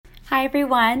Hi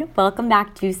everyone, welcome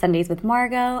back to Sundays with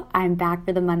Margo. I'm back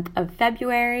for the month of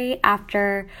February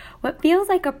after what feels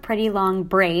like a pretty long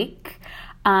break.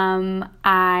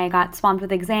 I got swamped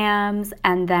with exams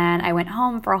and then I went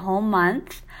home for a whole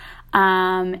month.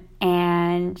 And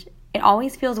it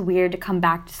always feels weird to come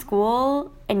back to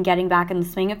school and getting back in the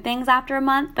swing of things after a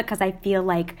month because I feel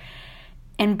like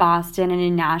in Boston and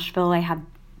in Nashville I have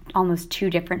almost two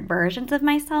different versions of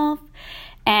myself.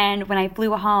 And when I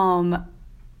flew home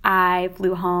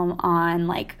on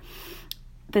like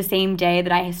the same day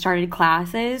that I started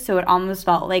classes, so it almost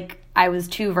felt like I was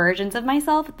two versions of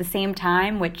myself at the same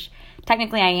time, which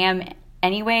technically I am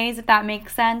anyways, if that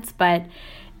makes sense, but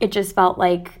it just felt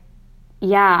like,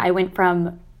 I went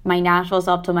from my Nashville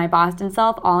self to my Boston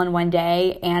self all in one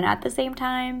day and at the same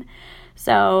time.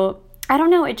 So I don't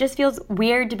know, it just feels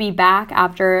weird to be back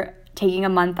after taking a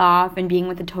month off and being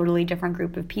with a totally different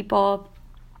group of people.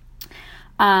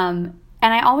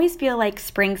 And I always feel like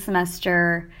spring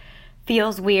semester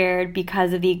feels weird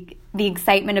because of the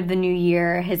excitement of the new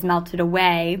year has melted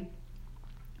away.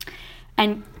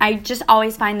 And I just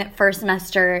always find that first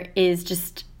semester is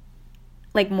just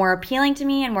like more appealing to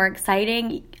me and more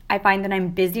exciting. I find that I'm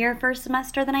busier first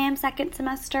semester than I am second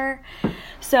semester.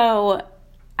 So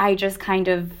I just kind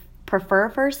of prefer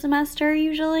first semester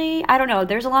usually. I don't know.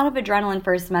 There's a lot of adrenaline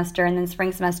first semester, and then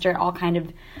spring semester all kind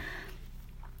of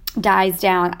dies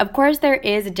down. Of course, there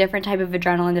is a different type of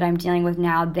adrenaline that I'm dealing with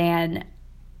now than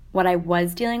what I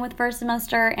was dealing with first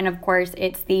semester. And of course,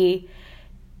 it's the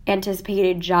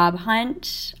anticipated job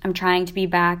hunt. I'm trying to be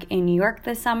back in New York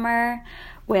this summer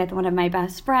with one of my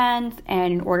best friends.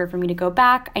 And in order for me to go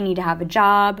back, I need to have a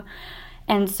job.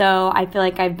 And so I feel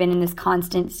like I've been in this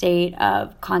constant state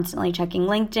of constantly checking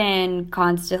LinkedIn,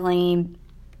 constantly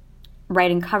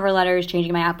writing cover letters,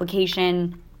 changing my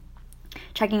application,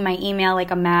 checking my email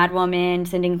like a mad woman,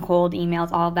 sending cold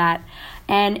emails, all of that.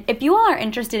 And if you all are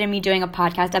interested in me doing a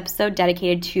podcast episode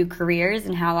dedicated to careers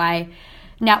and how I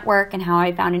network and how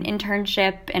I found an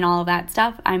internship and all of that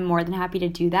stuff, I'm more than happy to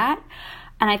do that.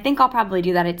 And I think I'll probably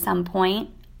do that at some point.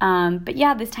 But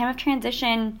yeah, this time of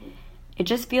transition, it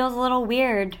just feels a little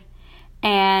weird.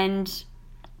 And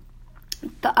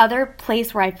the other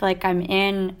place where I feel like I'm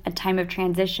in a time of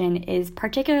transition is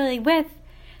particularly with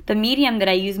the medium that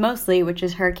I use mostly, which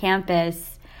is her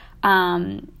campus.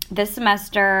 This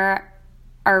semester,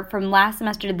 or from last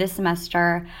semester to this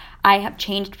semester, I have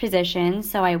changed positions.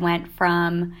 So I went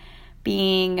from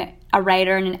being a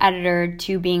writer and an editor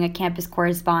to being a campus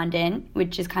correspondent,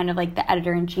 which is kind of like the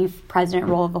editor-in-chief president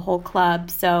role of the whole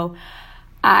club. So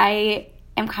I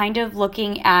am kind of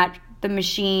looking at the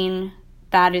machine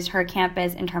that is her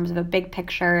campus in terms of a big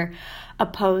picture,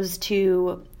 opposed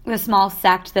to the small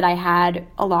sect that I had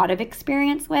a lot of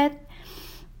experience with.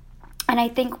 And I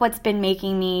think what's been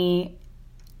making me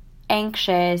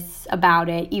anxious about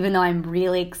it, even though I'm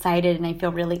really excited and I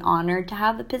feel really honored to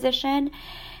have the position,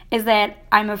 is that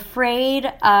I'm afraid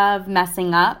of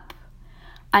messing up.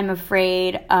 I'm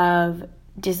afraid of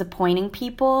disappointing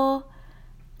people.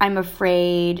 I'm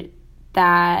afraid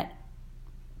that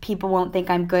people won't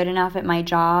think I'm good enough at my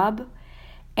job.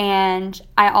 And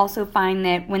I also find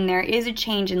that when there is a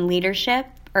change in leadership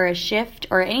or a shift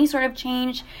or any sort of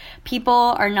change, people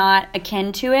are not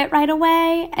akin to it right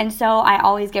away. And so I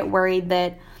always get worried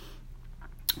that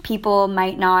people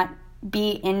might not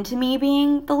be into me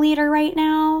being the leader right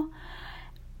now,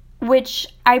 which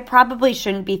I probably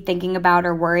shouldn't be thinking about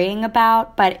or worrying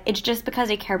about, but it's just because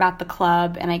I care about the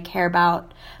club and I care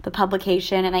about the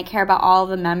publication and I care about all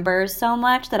the members so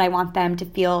much that I want them to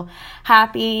feel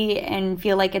happy and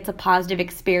feel like it's a positive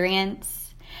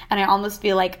experience. And I almost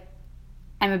feel like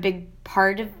I'm a big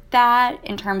part of that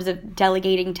in terms of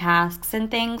delegating tasks and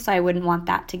things, so I wouldn't want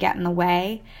that to get in the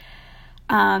way.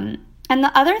 And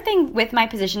the other thing with my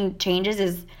position changes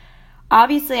is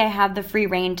obviously I have the free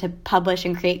reign to publish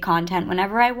and create content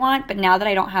whenever I want, but now that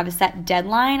I don't have a set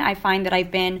deadline, I find that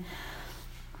I've been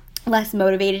less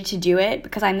motivated to do it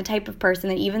because I'm the type of person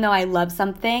that even though I love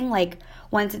something, like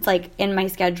once it's like in my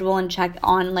schedule and checked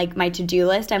on like my to-do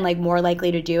list, I'm like more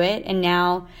likely to do it. And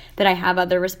now that I have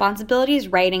other responsibilities,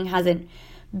 writing hasn't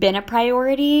been a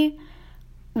priority,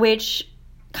 which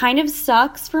kind of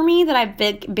sucks for me that I've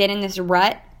been in this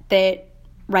rut that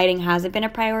writing hasn't been a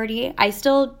priority. I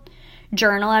still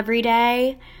journal every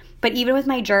day, but even with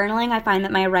my journaling, I find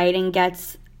that my writing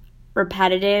gets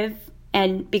repetitive,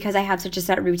 and because I have such a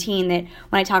set routine that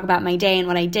when I talk about my day and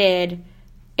what I did,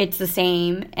 it's the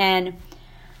same. And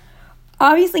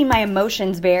obviously my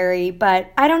emotions vary,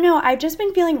 but I don't know, I've just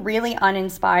been feeling really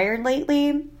uninspired lately,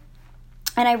 and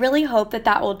I really hope that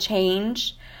that will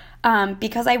change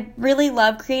because I really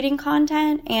love creating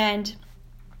content, and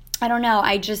I don't know,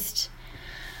 I've just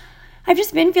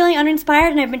been feeling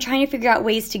uninspired, and I've been trying to figure out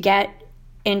ways to get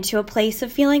into a place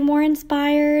of feeling more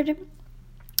inspired,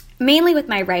 mainly with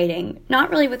my writing, not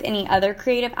really with any other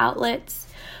creative outlets,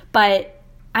 but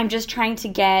I'm just trying to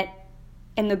get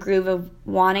in the groove of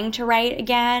wanting to write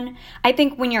again. I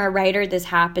think when you're a writer, this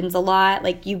happens a lot.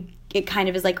 Like, it kind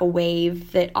of is like a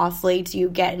wave that oscillates. You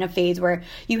get in a phase where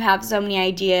you have so many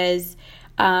ideas,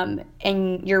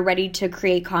 and you're ready to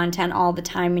create content all the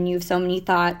time, and you have so many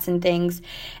thoughts and things,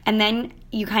 and then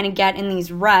you kind of get in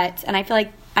these ruts. And I feel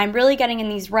like I'm really getting in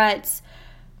these ruts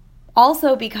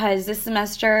also because this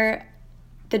semester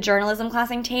the journalism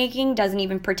class I'm taking doesn't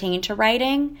even pertain to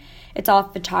writing. It's all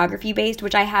photography based,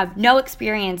 which I have no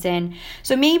experience in.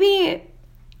 So maybe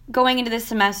going into this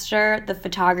semester, the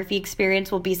photography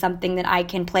experience will be something that I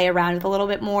can play around with a little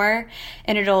bit more,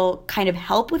 and it'll kind of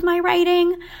help with my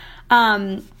writing.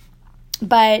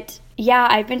 But yeah,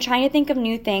 I've been trying to think of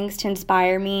new things to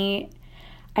inspire me.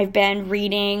 I've been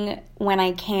reading when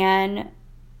I can.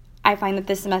 I find that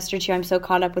this semester too, I'm so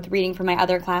caught up with reading for my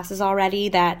other classes already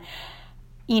that,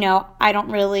 I don't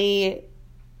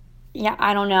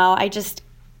know. I just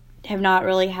have not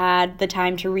really had the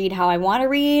time to read how I want to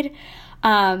read.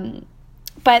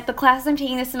 But the classes I'm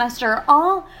taking this semester are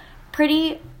all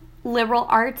pretty liberal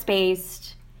arts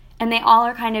based, and they all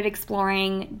are kind of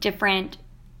exploring different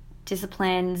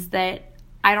disciplines that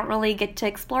I don't really get to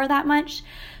explore that much.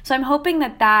 So I'm hoping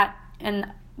that and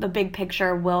the big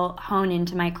picture will hone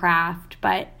into my craft.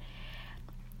 But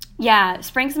yeah,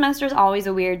 spring semester is always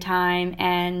a weird time,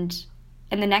 and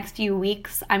in the next few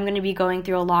weeks, I'm going to be going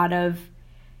through a lot of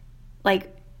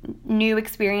new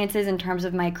experiences in terms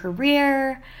of my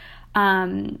career.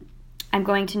 I'm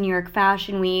going to New York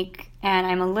Fashion Week, and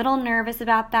I'm a little nervous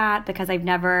about that because I've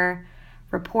never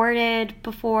reported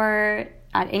before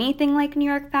at anything like New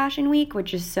York Fashion Week,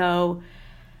 which is so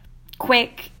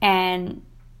quick and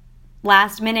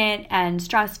last minute and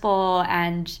stressful,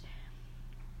 and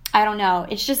I don't know.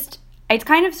 It's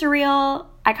kind of surreal.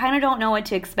 I kind of don't know what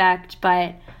to expect,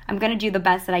 but I'm going to do the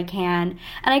best that I can.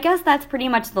 And I guess that's pretty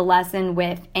much the lesson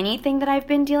with anything that I've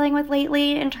been dealing with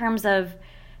lately in terms of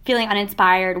feeling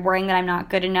uninspired, worrying that I'm not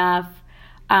good enough,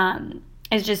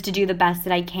 is just to do the best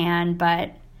that I can.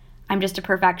 But I'm just a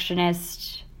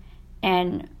perfectionist,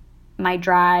 and my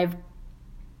drive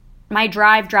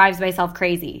drives myself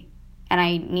crazy, and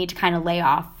I need to kind of lay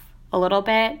off a little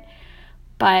bit.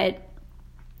 But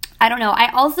I don't know.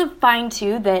 I also find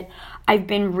too that I've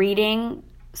been reading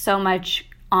so much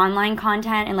online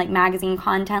content and magazine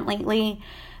content lately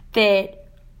that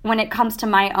when it comes to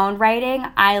my own writing,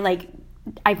 I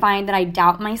find that I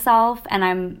doubt myself, and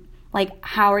I'm like,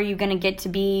 how are you going to get to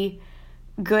be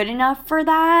good enough for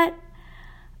that?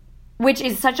 Which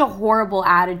is such a horrible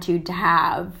attitude to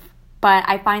have. But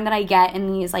I find that I get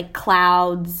in these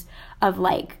clouds of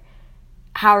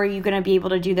how are you going to be able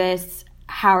to do this?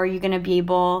 How are you going to be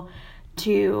able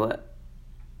to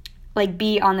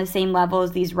be on the same level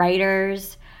as these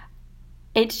writers?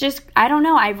 It's just, I don't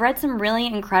know. I've read some really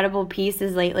incredible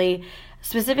pieces lately,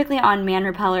 specifically on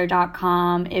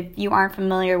manrepeller.com. If you aren't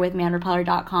familiar with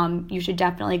manrepeller.com, you should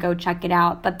definitely go check it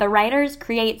out. But the writers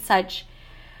create such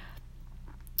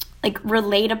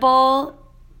relatable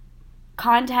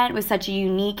content with such a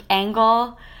unique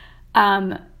angle,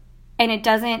 and it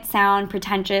doesn't sound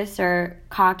pretentious or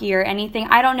cocky or anything.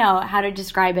 I don't know how to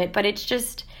describe it, but it's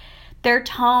just their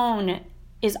tone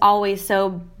is always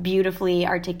so beautifully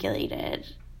articulated,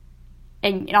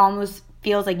 and it almost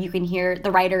feels like you can hear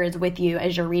the writer is with you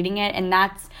as you're reading it. And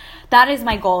that is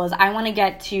my goal, is I want to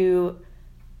get to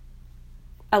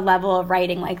a level of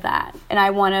writing like that, and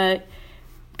I want to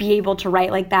be able to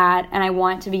write like that, and I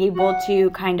want to be able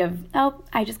to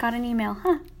I just got an email.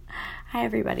 Hi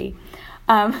everybody.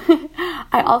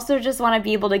 I also just want to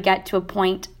be able to get to a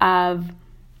point of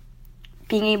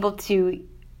being able to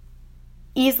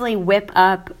easily whip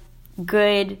up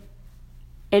good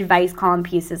advice column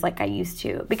pieces like I used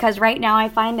to. Because right now I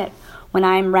find that when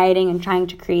I'm writing and trying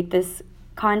to create this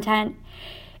content,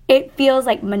 it feels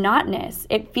monotonous.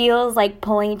 It feels like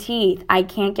pulling teeth. I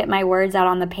can't get my words out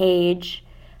on the page.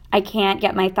 I can't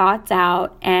get my thoughts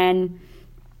out. And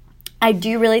I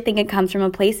do really think it comes from a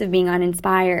place of being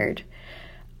uninspired.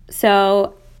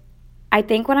 So I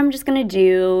think what I'm just going to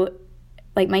do,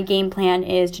 my game plan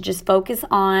is to just focus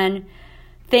on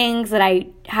things that I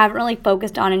haven't really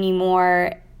focused on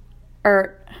anymore,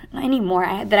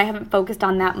 that I haven't focused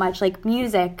on that much, like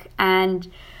music and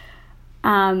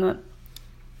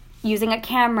using a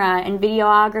camera and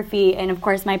videography and, of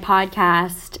course, my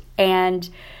podcast, and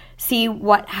see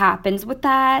what happens with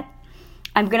that.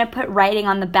 I'm going to put writing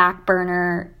on the back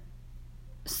burner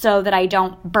so that I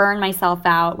don't burn myself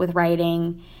out with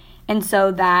writing, and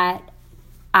so that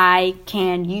I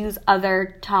can use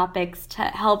other topics to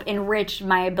help enrich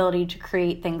my ability to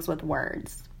create things with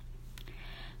words.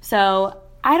 So,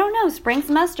 I don't know, spring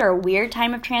semester, a weird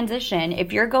time of transition.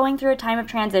 If you're going through a time of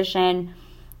transition,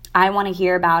 I want to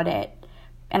hear about it.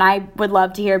 And I would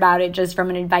love to hear about it just from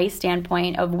an advice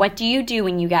standpoint of what do you do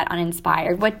when you get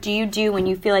uninspired? What do you do when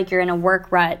you feel like you're in a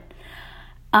work rut?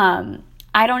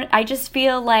 I just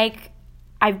feel like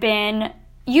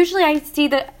usually I see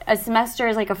that a semester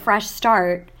is like a fresh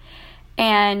start,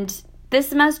 and this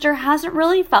semester hasn't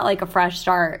really felt like a fresh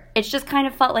start. It's just kind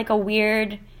of felt like a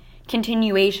weird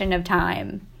continuation of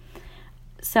time.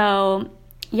 So,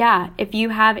 yeah, if you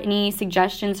have any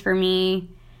suggestions for me,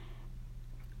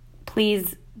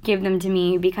 please give them to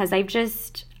me, because I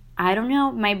don't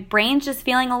know, my brain's just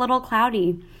feeling a little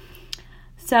cloudy.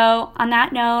 So, on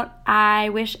that note, I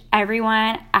wish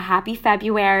everyone a happy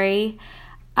February.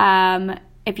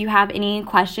 If you have any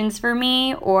questions for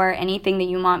me or anything that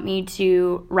you want me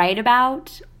to write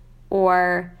about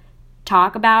or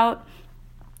talk about,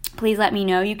 please let me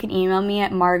know. You can email me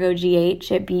at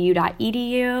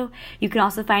margogh@bu.edu. You can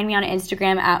also find me on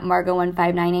Instagram at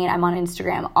margo1598. I'm on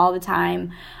Instagram all the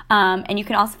time. And you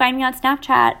can also find me on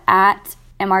Snapchat at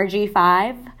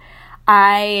mrg5.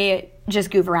 I just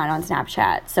goof around on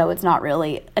Snapchat, so it's not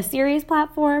really a serious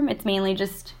platform. It's mainly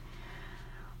just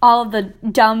all of the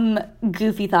dumb,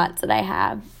 goofy thoughts that I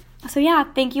have. So yeah,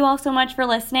 thank you all so much for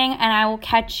listening, and I will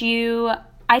catch you,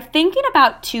 I think, in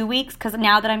about 2 weeks, because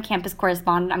now that I'm campus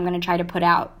correspondent, I'm going to try to put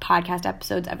out podcast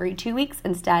episodes every 2 weeks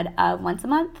instead of once a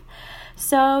month.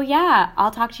 So yeah,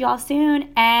 I'll talk to you all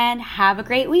soon, and have a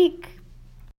great week.